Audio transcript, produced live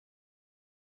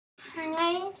Hi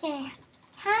there.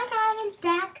 Hi guys,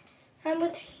 I'm back. I'm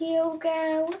with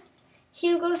Hugo.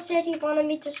 Hugo said he wanted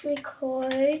me to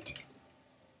record.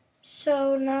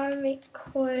 So now I'm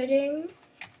recording.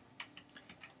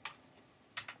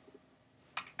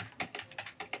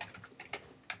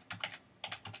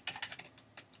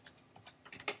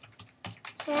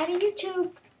 Say hi to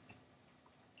YouTube.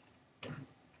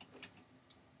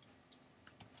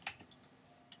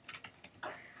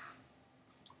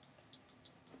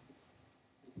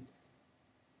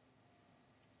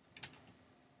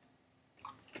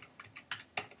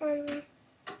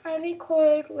 I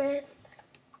record with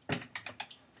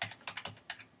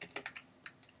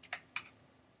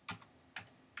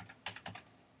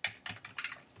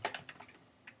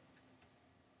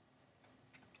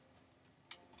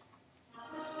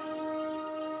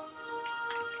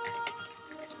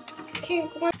okay.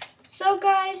 So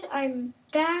guys, I'm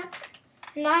back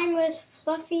and I'm with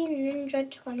Fluffy Ninja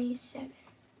 27.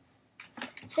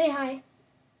 Say hi.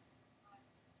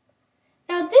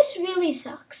 Now this really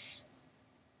sucks.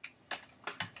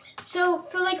 So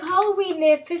for like Halloween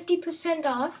they have 50%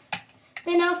 off.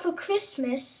 Then now for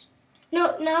Christmas,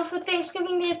 now for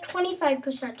Thanksgiving they have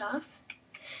 25% off.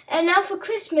 And now for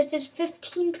Christmas it's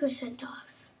 15%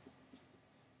 off.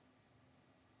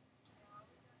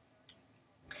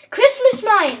 Christmas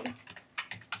mine!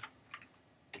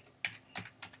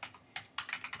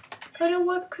 Go to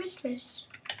work Christmas.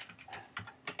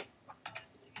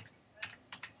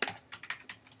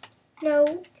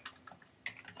 No.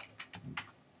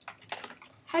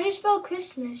 How do you spell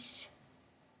Christmas?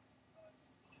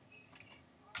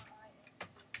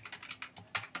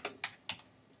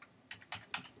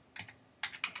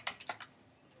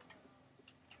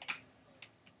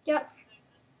 Yep.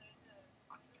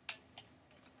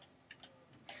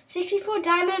 64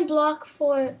 diamond block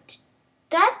for...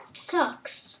 That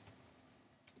sucks.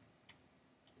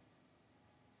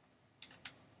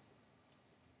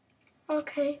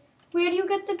 Okay. Where do you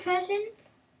get the present?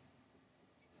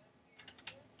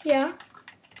 Yeah.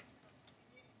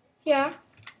 Yeah.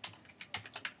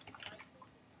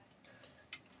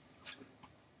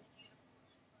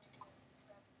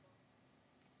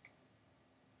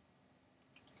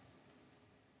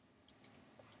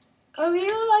 Are we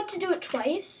allowed to do it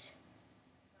twice?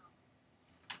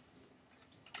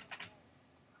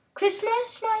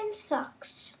 Christmas mine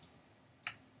sucks.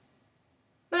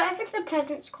 But I think the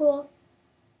present's cool.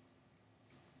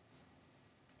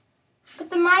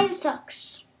 But the mine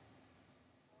sucks.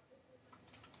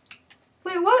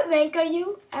 Wait, what rank are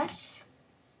you? S?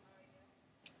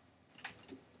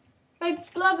 My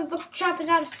beloved bookshop is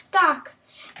out of stock.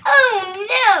 Oh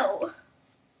no!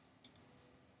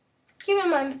 Give me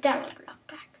my diamond block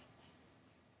back.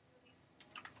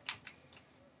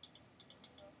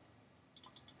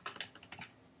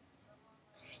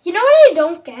 You know what I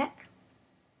don't get?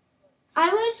 I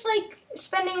was like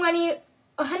spending money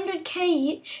 100k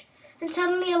each and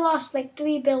suddenly I lost like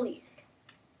 3 billion.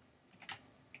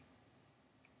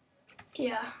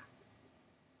 Yeah.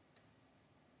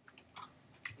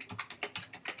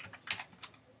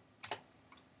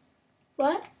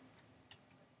 What?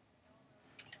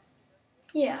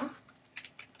 Yeah.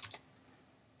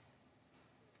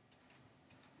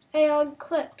 AI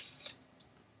clips.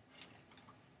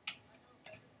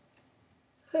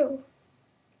 Who?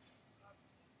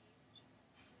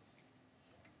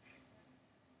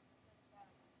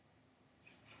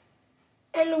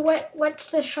 And what's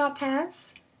the shop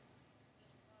have?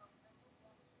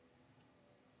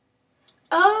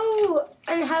 Oh,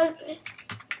 and how?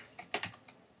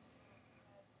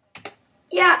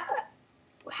 Yeah.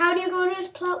 How do you go to his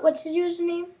plot? What's his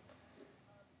username?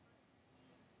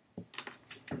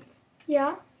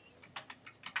 Yeah.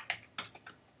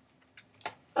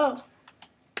 Oh.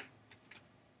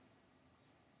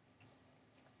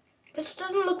 This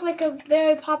doesn't look like a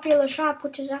very popular shop,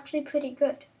 which is actually pretty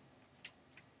good.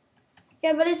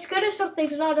 Yeah, but it's good if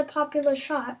something's not a popular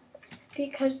shop,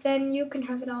 because then you can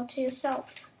have it all to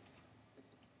yourself.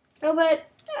 No, but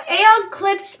AL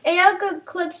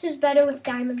clips is better with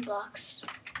diamond blocks.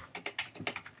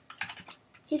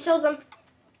 He sold them.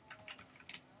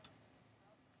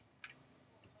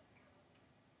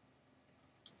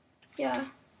 Yeah.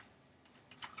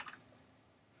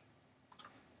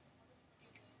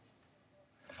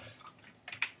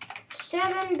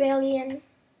 $7 billion.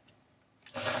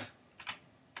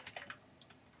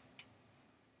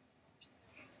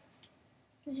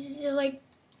 This is like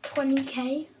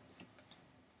 20k.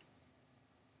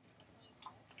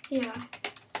 Yeah.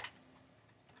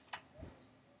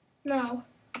 No.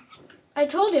 I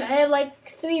told you I had like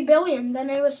 3 billion. Then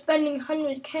I was spending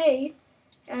 100k,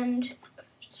 and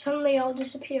Suddenly all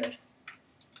disappeared.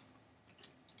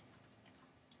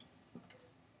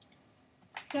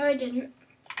 No, I didn't.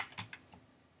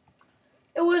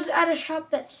 It was at a shop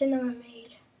that Cinema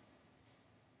made.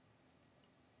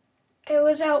 It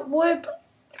was at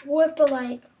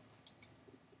Warpolite.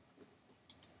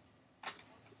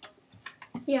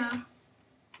 Yeah.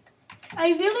 I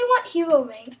really want hero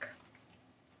rank.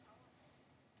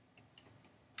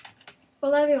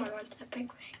 Well, everyone wants epic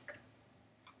rank.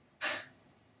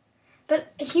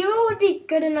 But hero would be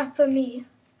good enough for me.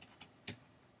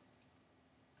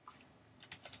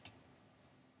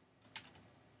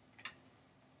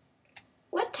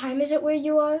 What time is it where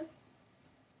you are?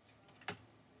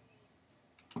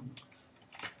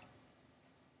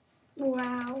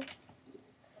 Wow.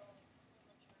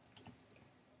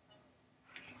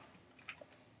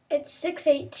 It's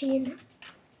 6:18.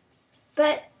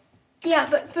 But yeah,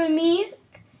 but for me,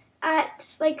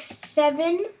 at like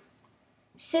 7,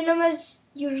 cinema's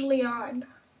usually on.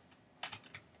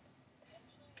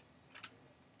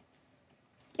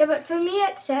 Yeah, but for me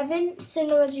at 7,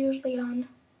 cinema's usually on.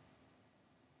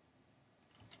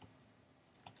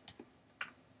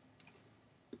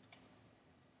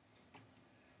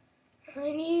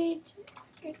 I need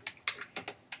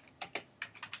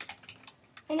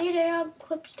AI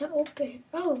clips to open.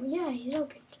 Oh, yeah, he's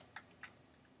opened.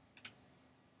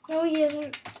 No, he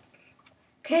isn't.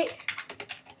 Okay.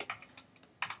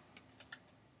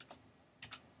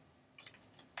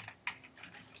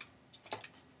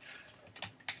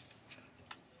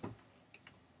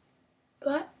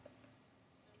 What?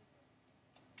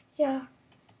 Yeah.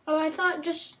 Oh, I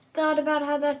thought about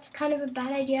how that's kind of a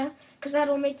bad idea, because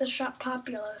that'll make the shop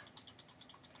popular.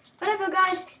 Whatever,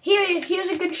 guys. Here's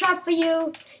a good shop for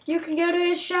you. You can go to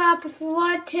his shop if you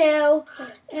want to.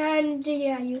 And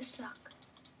yeah, you suck.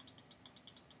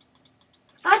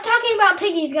 I was talking about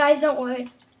piggies, guys. Don't worry.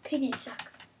 Piggies suck.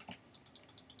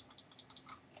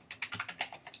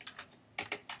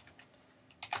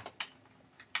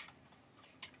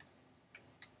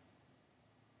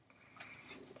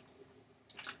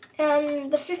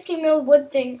 And the 50 mil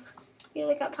wood thing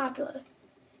really got popular.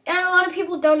 And a lot of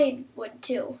people donate wood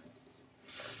too.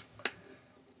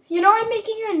 You know, I'm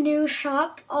making a new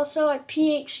shop also at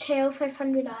PHTail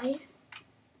 500i.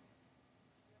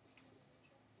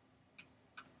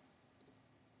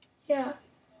 Yeah.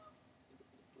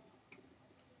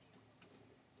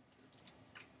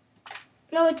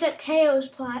 No, it's at Teo's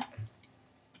plot.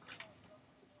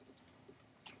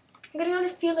 I'm gonna go to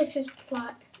Felix's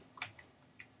plot.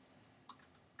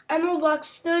 Emerald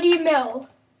blocks 30 mil.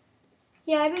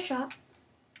 Yeah, I have a shop.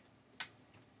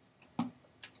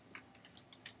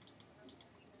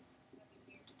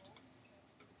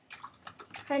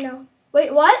 I know.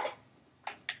 Wait, what?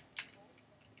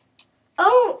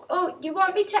 Oh, you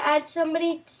want me to add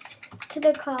somebody to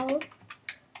the call?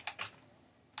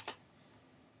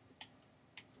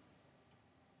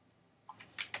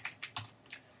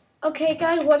 Okay,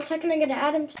 guys, 1 second, I'm gonna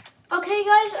add him. Okay,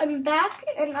 guys, I'm back,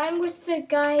 and I'm with the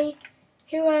guy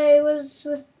who I was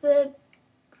with the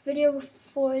video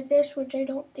before this, which I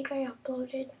don't think I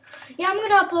uploaded. Yeah, I'm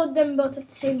gonna upload them both at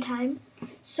the same time.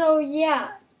 So,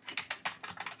 yeah.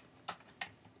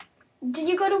 Did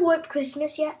you go to Warp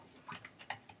Christmas yet?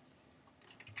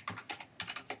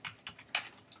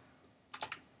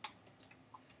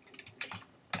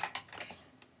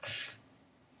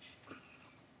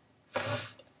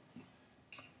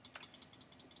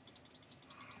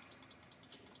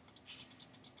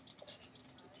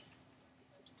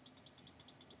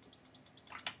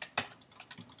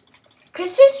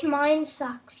 Christmas mine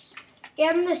sucks.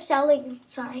 And the selling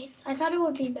signs. I thought it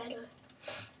would be better.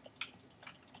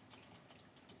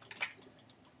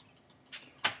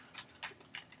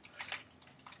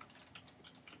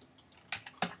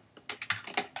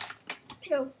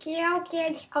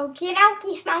 Okie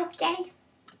dokie, smokey.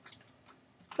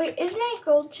 Wait, is my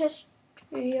gold chest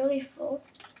really full?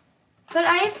 But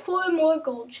I have 4 more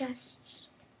gold chests.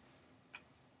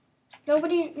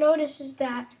 Nobody notices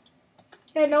that.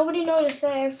 Yeah, nobody noticed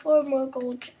that I have 4 more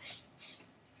gold chests.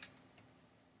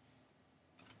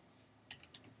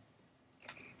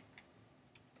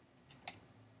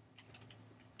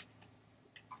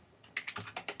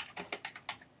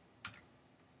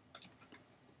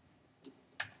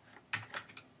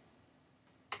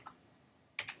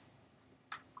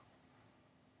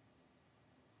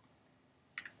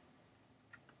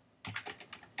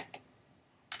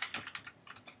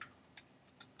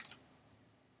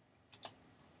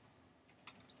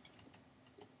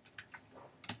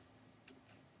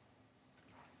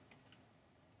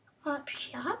 Up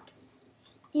shop?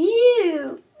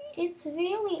 Ew, it's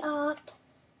really up.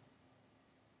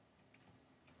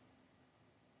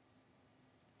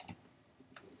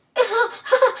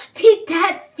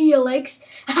 Felix.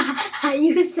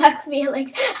 You suck,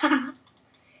 Felix.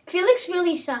 Felix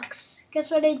really sucks.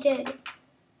 Guess what I did?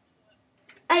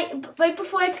 Right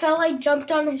before I fell, I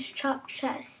jumped on his chopped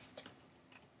chest.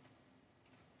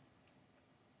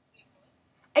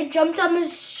 I jumped on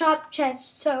his chopped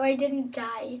chest so I didn't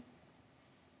die.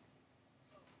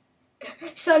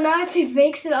 So now if he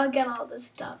breaks it, I'll get all this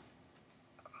stuff.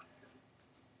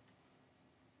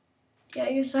 Yeah,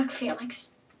 you suck,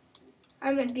 Felix.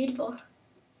 I'm unbeatable.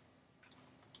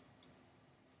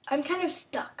 I'm kind of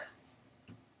stuck.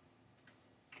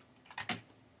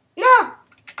 No!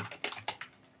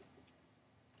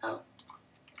 Oh.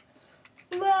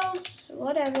 Well,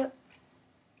 whatever.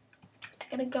 I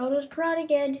gotta go to his prod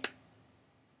again.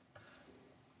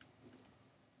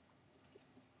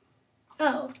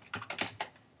 Oh.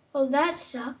 Well, that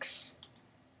sucks.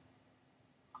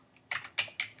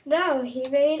 Now he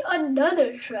made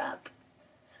another trap.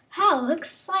 How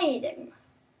exciting.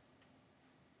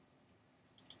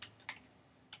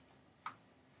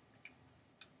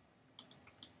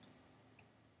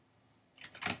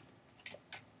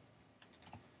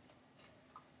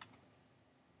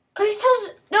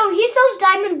 Oh, he sells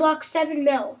diamond blocks 7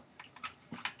 mil.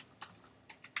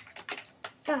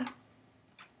 Yeah.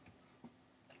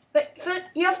 But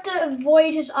you have to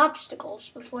avoid his obstacles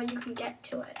before you can get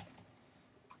to it.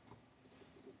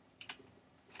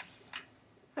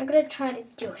 I'm gonna try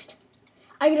to do it.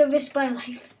 I'm gonna risk my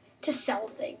life to sell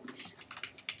things.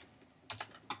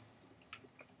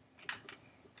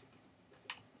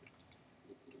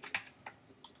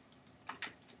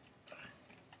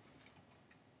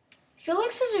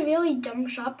 Felix is a really dumb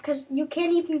shop because you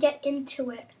can't even get into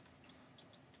it.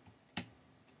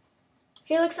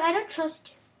 Felix, I don't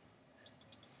trust you.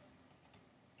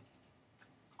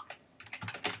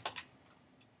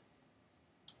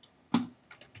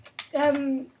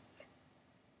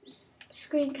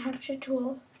 Screen capture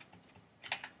tool.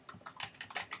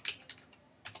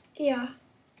 Yeah.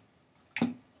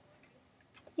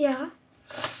 Yeah.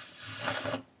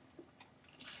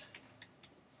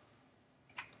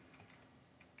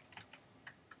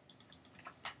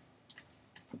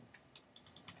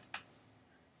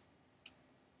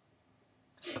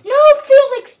 No,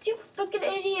 Felix, you fucking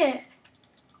idiot.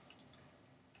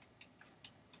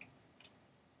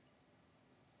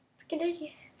 Fucking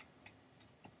idiot.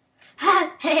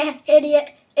 Ha!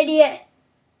 Idiot. Idiot.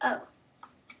 Oh.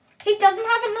 He doesn't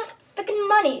have enough fucking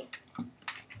money.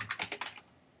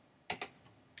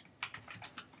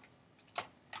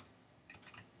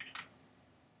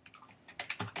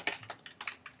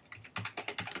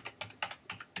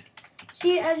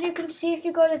 See, as you can see, if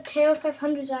you go to Tail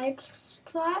 500's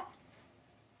iPlot,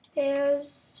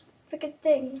 there's a freaking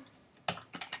thing.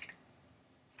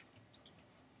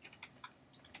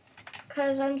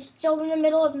 Because I'm still in the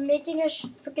middle of making a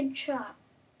freaking shop.